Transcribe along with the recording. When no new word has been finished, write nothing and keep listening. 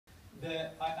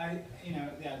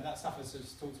that stuff I sort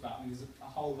of talked about. I mean, there's a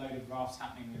whole load of rafts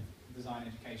happening with design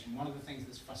education. One of the things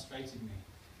that's frustrated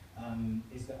me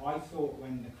is that I thought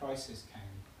when the crisis came,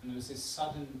 and there was this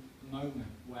sudden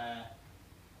moment where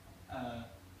a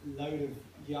load of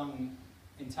young,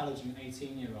 intelligent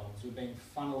 18-year-olds were being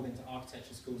funneled into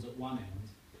architecture schools at one end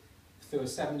through a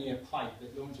 7-year pipe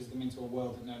that launches them into a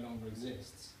world that no longer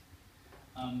exists.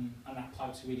 And that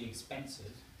pipe's really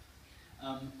expensive.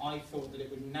 I thought that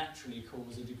it would naturally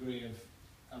cause a degree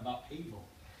of upheaval.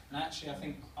 And actually, I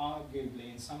think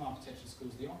arguably in some architecture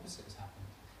schools the opposite has happened.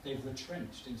 They've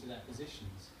retrenched into their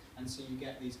positions. And so you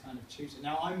get these kind of tutors.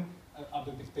 Now, I'm a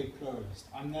big pluralist.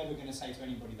 I'm never going to say to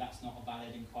anybody that's not a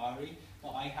valid inquiry,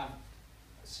 but I have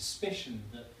a suspicion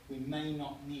that we may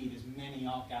not need as many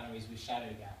art galleries with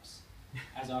shadow gaps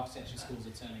as architecture schools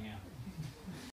are turning out.